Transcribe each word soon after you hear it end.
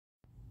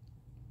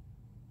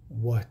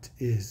What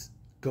is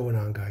going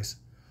on, guys?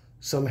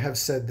 Some have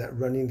said that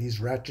running these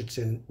ratchets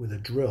in with a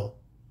drill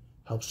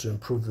helps to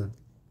improve the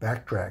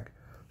back drag.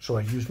 So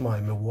I use my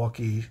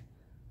Milwaukee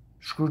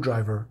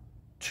screwdriver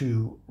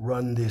to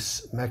run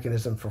this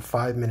mechanism for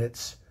 5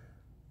 minutes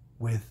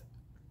with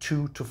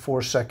 2 to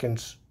 4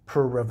 seconds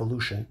per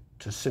revolution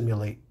to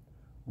simulate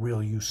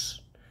real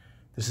use.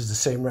 This is the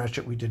same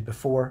ratchet we did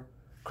before.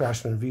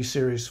 Craftsman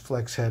V-Series,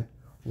 flex head,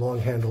 long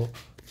handle,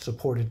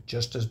 supported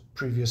just as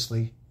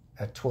previously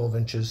at 12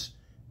 inches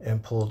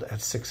and pulled at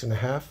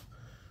 6.5.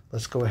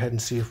 Let's go ahead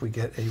and see if we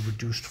get a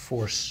reduced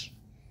force,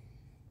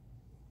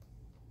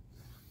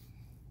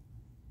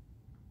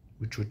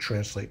 which would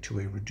translate to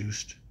a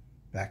reduced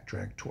back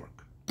drag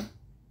torque.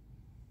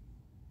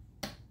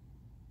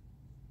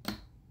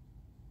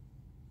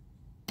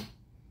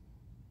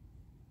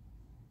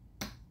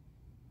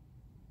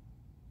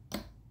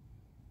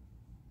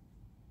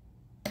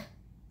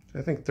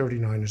 I think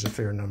 39 is a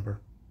fair number.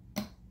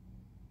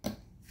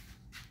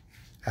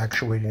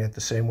 Actuating it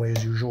the same way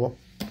as usual,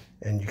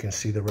 and you can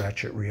see the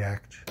ratchet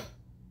react.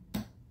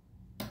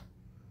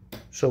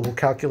 So we'll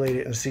calculate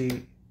it and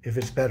see if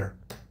it's better.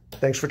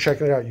 Thanks for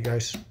checking it out, you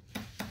guys.